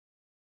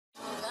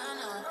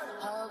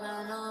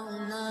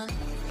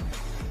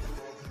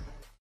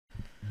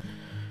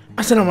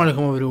Assalamu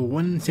alaikum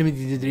everyone,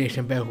 70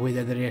 reaction back with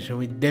another reaction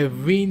with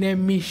Davina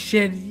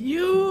Michelle.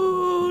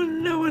 You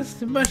know,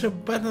 smash a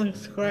button,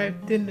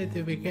 subscribe, turn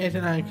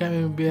notification. I'm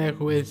coming back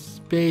with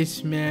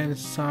Spaceman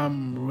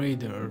Sam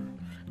Ryder,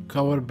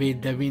 covered by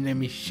Davina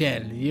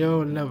Michelle.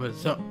 Yo, love it.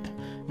 So,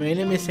 my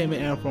name is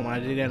Samir. I'm from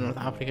Algeria, North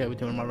Africa.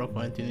 Between Morocco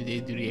and today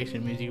do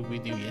reaction music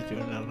video. Yes,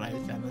 you're on the right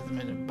side.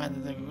 Smash a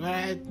button,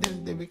 subscribe,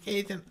 turn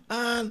notification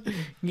on.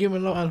 Give me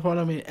love and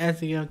follow me on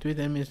Instagram,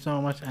 Twitter. Me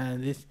so much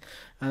and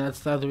let's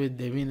start with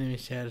Davina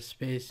Michelle,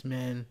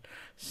 Spaceman,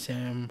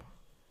 Sam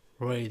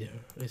Ryder.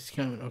 It's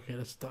coming. Okay,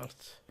 let's start.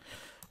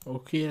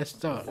 Okay, let's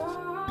start. If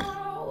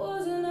I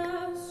was an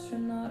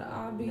astronaut,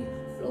 I'd be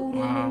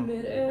floating in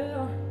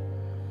mid-air,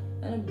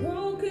 and a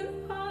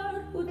broken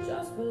heart would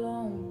just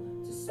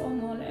belong to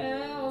someone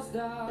else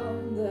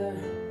down there.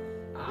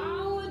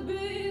 I would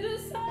be the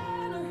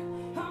center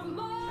of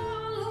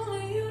my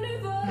lonely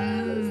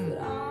universe,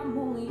 but I'm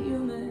only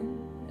human,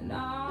 and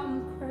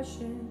I'm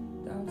crashing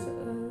down to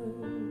earth.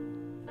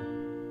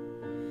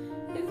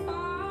 If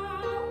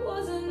I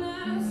was an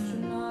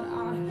astronaut,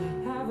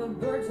 I'd have a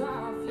bird's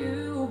eye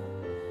view.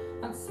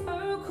 I'd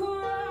circle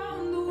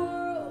around the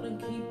world and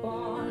keep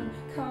on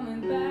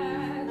coming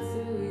back to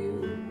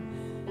you.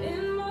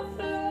 In my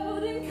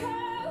floating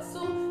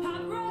castle,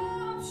 I'd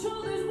rub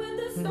shoulders with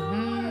the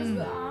stars,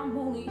 but I'm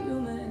only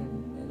human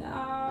and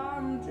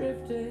I'm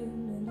drifting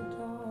in the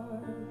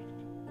dark.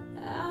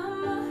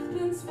 I'm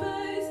up in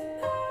space.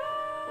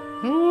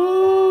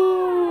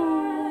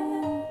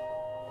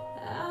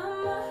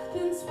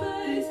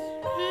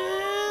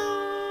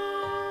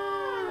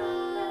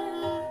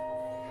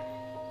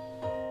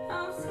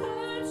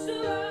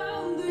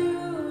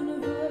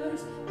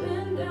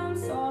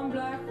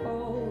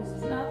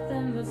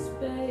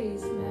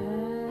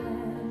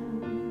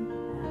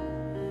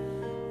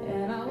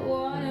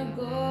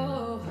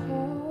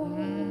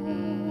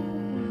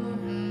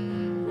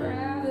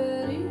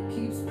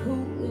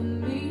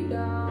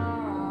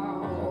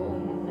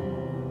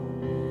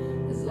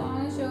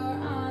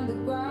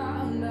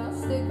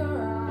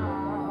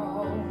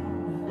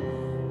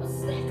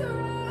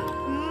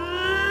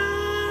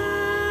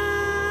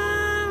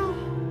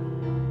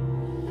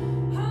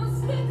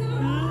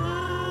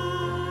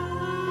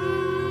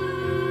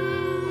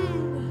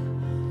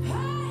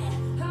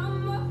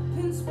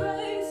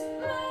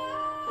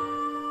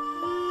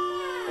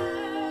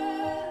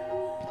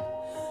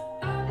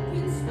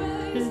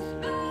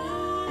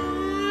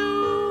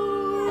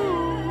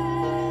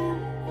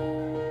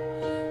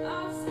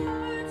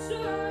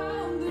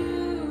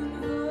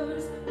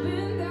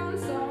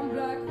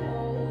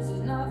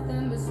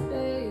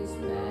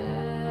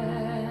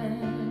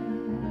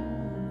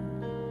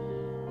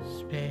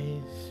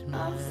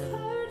 I've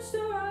searched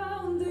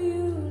around the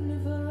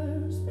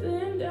universe,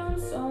 been down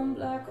some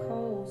black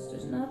holes.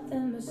 There's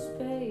nothing but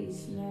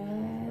space, man.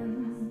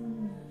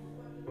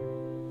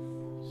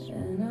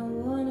 And I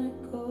wanna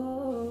go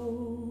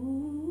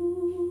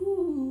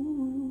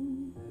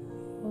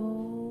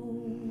home.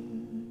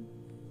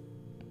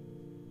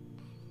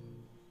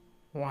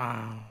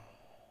 Wow.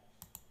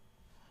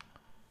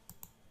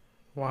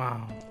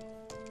 Wow.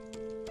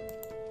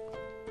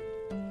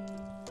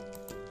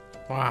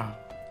 Wow.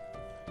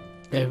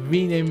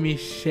 Davina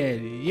Michelle,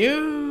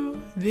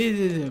 this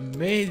is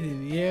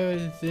amazing,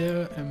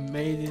 so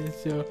amazing,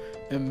 so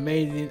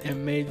amazing.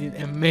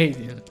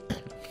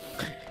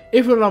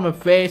 If you love my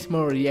face,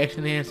 more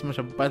reaction here, smash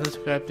a button,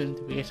 subscribe to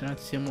notification, and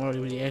see more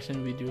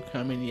reaction video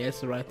coming.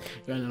 Yes, right,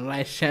 you're on the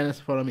right channels,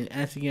 follow me on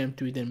Instagram,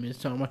 Twitter, me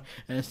so much,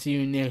 and see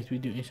you next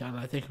video,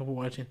 inshallah. Thank you for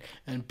watching,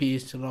 and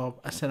peace,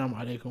 love, assalamu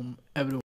alaikum, everyone.